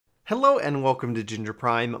Hello and welcome to Ginger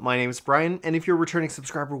Prime. My name is Brian, and if you're a returning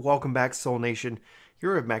subscriber, welcome back, Soul Nation.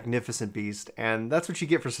 You're a magnificent beast, and that's what you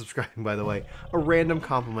get for subscribing, by the way. A random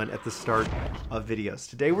compliment at the start of videos.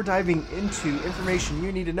 Today we're diving into information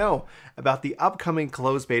you need to know about the upcoming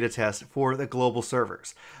closed beta test for the global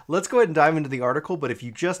servers. Let's go ahead and dive into the article, but if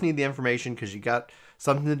you just need the information because you got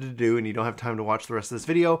something to do and you don't have time to watch the rest of this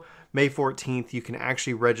video, May 14th, you can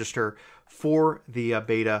actually register for the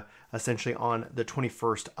beta essentially on the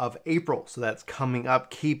 21st of April. So that's coming up.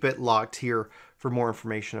 Keep it locked here for more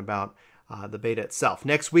information about the beta itself.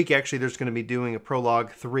 Next week, actually, there's going to be doing a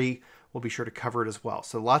Prologue 3. We'll be sure to cover it as well.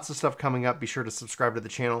 So lots of stuff coming up. Be sure to subscribe to the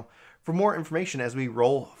channel for more information as we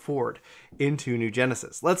roll forward into New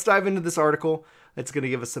Genesis. Let's dive into this article. It's going to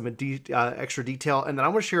give us some extra detail, and then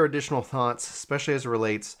I'm going to share additional thoughts, especially as it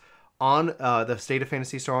relates on the state of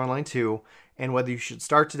Phantasy Star Online 2, and whether you should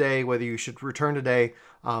start today, whether you should return today.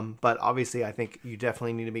 But obviously, I think you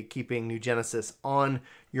definitely need to be keeping New Genesis on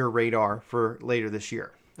your radar for later this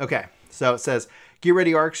year. Okay, so it says, get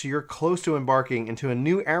ready, ARCs. You're close to embarking into a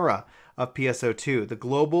new era of PSO2. The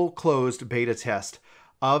global closed beta test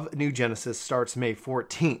of New Genesis starts May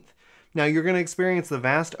 14th. Now, you're going to experience the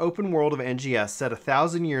vast open world of NGS set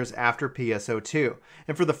 1,000 years after PSO2,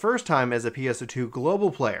 and for the first time as a PSO2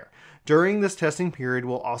 Global player. During this testing period,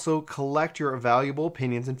 we'll also collect your valuable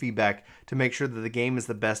opinions and feedback to make sure that the game is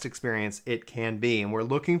the best experience it can be, and we're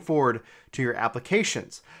looking forward to your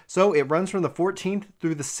applications. So it runs from the 14th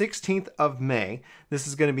through the 16th of May. This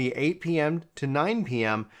is going to be 8 p.m. to 9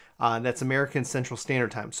 p.m. That's American Central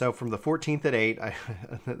Standard Time. So from the 14th at 8,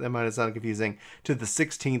 that might have sounded confusing, to the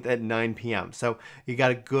 16th at 9 p.m. So you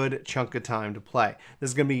got a good chunk of time to play.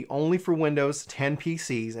 This is going to be only for Windows 10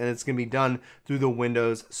 PCs, and it's going to be done through the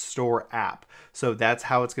Windows Store app. So that's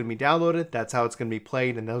how it's going to be downloaded. That's how it's going to be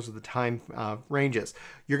played, and those are the time ranges.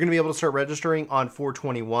 You're going to be able to start registering on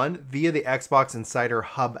 4/21 via the Xbox Insider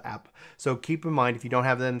Hub app. So keep in mind, if you don't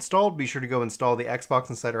have that installed, be sure to go install the Xbox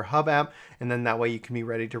Insider Hub app, and then that way you can be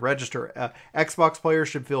ready to register. Xbox players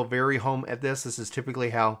should feel very home at this. This is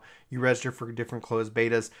typically how you register for different closed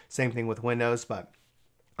betas. Same thing with Windows, but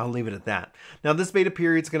I'll leave it at that. Now, this beta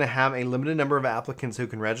period is going to have a limited number of applicants who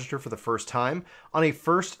can register for the first time on a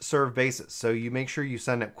first serve basis. So you make sure you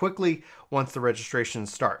sign up quickly once the registration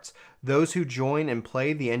starts. Those who join and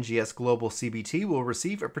play the NGS Global CBT will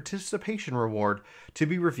receive a participation reward to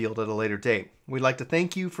be revealed at a later date. We'd like to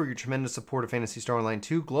thank you for your tremendous support of Phantasy Star Online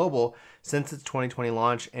 2 Global since its 2020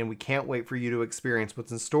 launch, and we can't wait for you to experience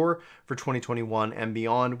what's in store for 2021 and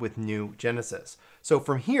beyond with New Genesis. So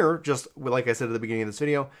from here, just like I said at the beginning of this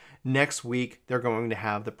video, next week they're going to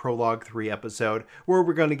have the Prologue 3 episode where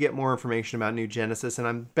we're going to get more information about New Genesis, and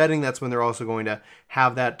I'm betting that's when they're also going to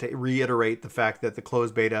have that to reiterate the fact that the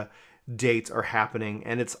closed beta dates are happening,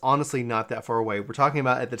 and it's honestly not that far away. We're talking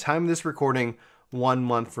about, at the time of this recording, 1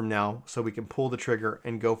 month from now, so we can pull the trigger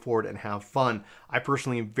and go forward and have fun. I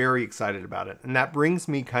personally am very excited about it, and that brings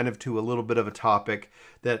me kind of to a little bit of a topic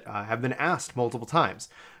that have been asked multiple times.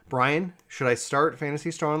 Brian, should I start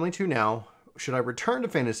Phantasy Star Online 2 now? Should I return to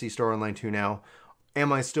Phantasy Star Online 2 now?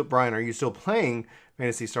 Brian, are you still playing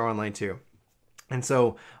Phantasy Star Online 2? And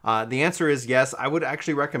so the answer is yes. I would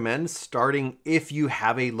actually recommend starting if you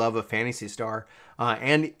have a love of Phantasy Star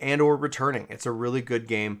and or returning. It's a really good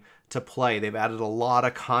game to play. They've added a lot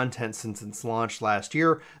of content since its launch last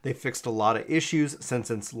year. They fixed a lot of issues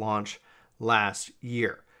since its launch last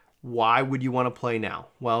year. Why would you want to play now?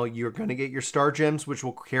 Well, you're going to get your star gems, which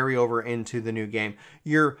will carry over into the new game.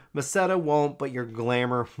 Your Meseta won't, but your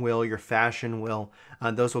glamour will, your fashion will.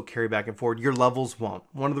 Those will carry back and forward. Your levels won't.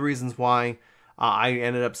 One of the reasons why I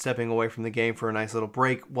ended up stepping away from the game for a nice little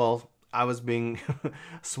break, well, I was being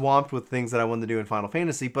swamped with things that I wanted to do in Final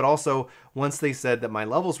Fantasy, but also once they said that my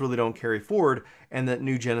levels really don't carry forward and that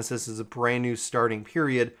New Genesis is a brand new starting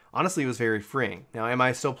period, honestly, it was very freeing. Now, am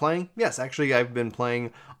I still playing? Yes, actually, I've been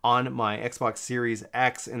playing on my Xbox Series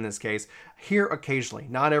X in this case, here occasionally,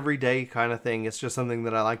 not every day kind of thing. It's just something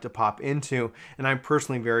that I like to pop into, and I'm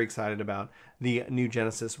personally very excited about the New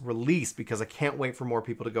Genesis release because I can't wait for more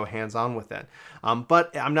people to go hands-on with it.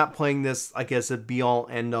 But I'm not playing this, I guess, a be-all,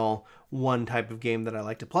 end-all one type of game that I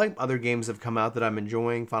like to play. Other games have come out that I'm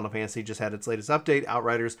enjoying. Final Fantasy just had its latest update.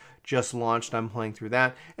 Outriders just launched. I'm playing through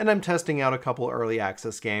that, and I'm testing out a couple early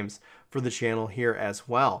access games for the channel here as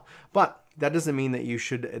well. But that doesn't mean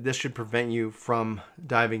that this should prevent you from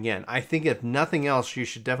diving in. I think if nothing else, you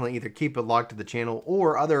should definitely either keep it locked to the channel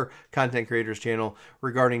or other content creators' channel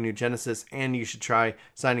regarding New Genesis, and you should try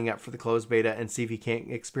signing up for the closed beta and see if you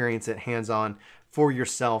can't experience it hands-on for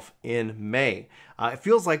yourself in May. It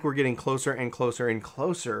feels like we're getting closer and closer and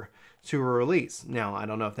closer to a release. Now, I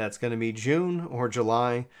don't know if that's going to be June or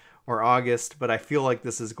July or August, but I feel like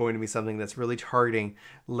this is going to be something that's really targeting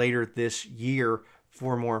later this year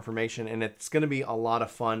for more information, and it's going to be a lot of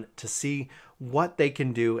fun to see what they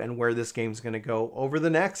can do and where this game's going to go over the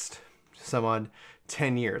next some odd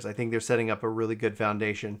 10 years. I think they're setting up a really good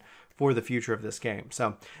foundation for the future of this game.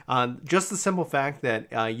 So just the simple fact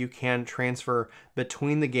that you can transfer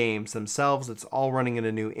between the games themselves, it's all running in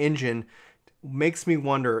a new engine, makes me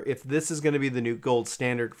wonder if this is going to be the new gold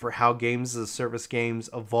standard for how games as a service games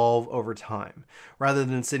evolve over time, rather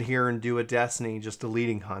than sit here and do a Destiny just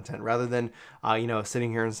deleting content, rather than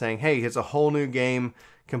sitting here and saying, hey, it's a whole new game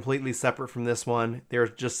completely separate from this one. They're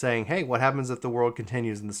just saying, hey, what happens if the world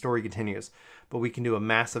continues and the story continues? But we can do a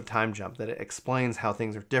massive time jump that explains how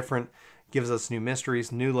things are different, gives us new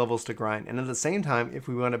mysteries, new levels to grind, and at the same time, if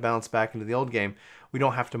we want to bounce back into the old game, we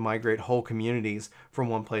don't have to migrate whole communities from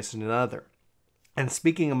one place to another. And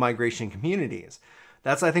speaking of migration communities,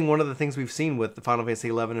 that's, I think, one of the things we've seen with the Final Fantasy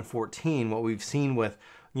XI and 14, what we've seen with,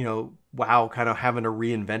 WoW kind of having to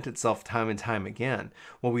reinvent itself time and time again.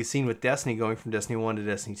 What we've seen with Destiny going from Destiny 1 to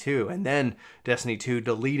Destiny 2, and then Destiny 2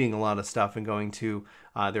 deleting a lot of stuff and going to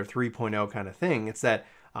their 3.0 kind of thing. It's that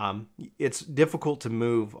it's difficult to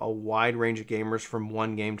move a wide range of gamers from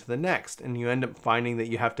one game to the next, and you end up finding that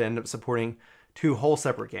you have to end up supporting two whole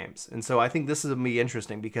separate games. And so I think this is going to be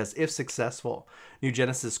interesting, because if successful, New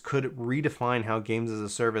Genesis could redefine how games as a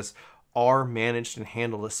service are managed and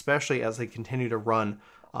handled, especially as they continue to run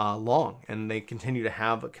long and they continue to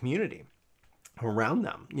have a community around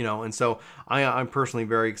them, and so I'm personally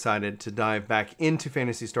very excited to dive back into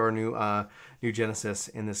Phantasy Star New Genesis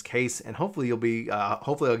in this case, and hopefully you'll be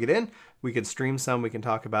hopefully I'll get in, we can stream some, we can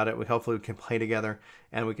talk about it, hopefully we can play together,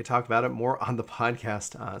 and we can talk about it more on the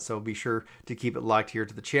podcast, so be sure to keep it locked here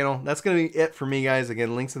to the channel. That's going to be it for me, guys.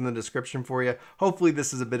 Again, links in the description for you. Hopefully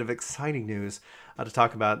this is a bit of exciting news to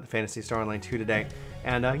talk about Phantasy Star Online 2 today,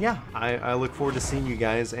 and I look forward to seeing you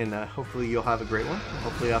guys, and hopefully you'll have a great one.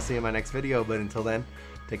 Hopefully I'll see you in my next video, but until then,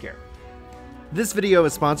 take care. This video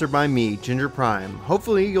is sponsored by me, Ginger Prime.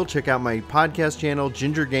 Hopefully you'll check out my podcast channel,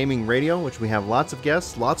 Ginger Gaming Radio, which we have lots of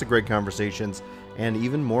guests, lots of great conversations, and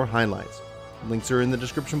even more highlights. Links are in the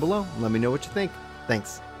description below. Let me know what you think.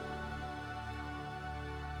 Thanks.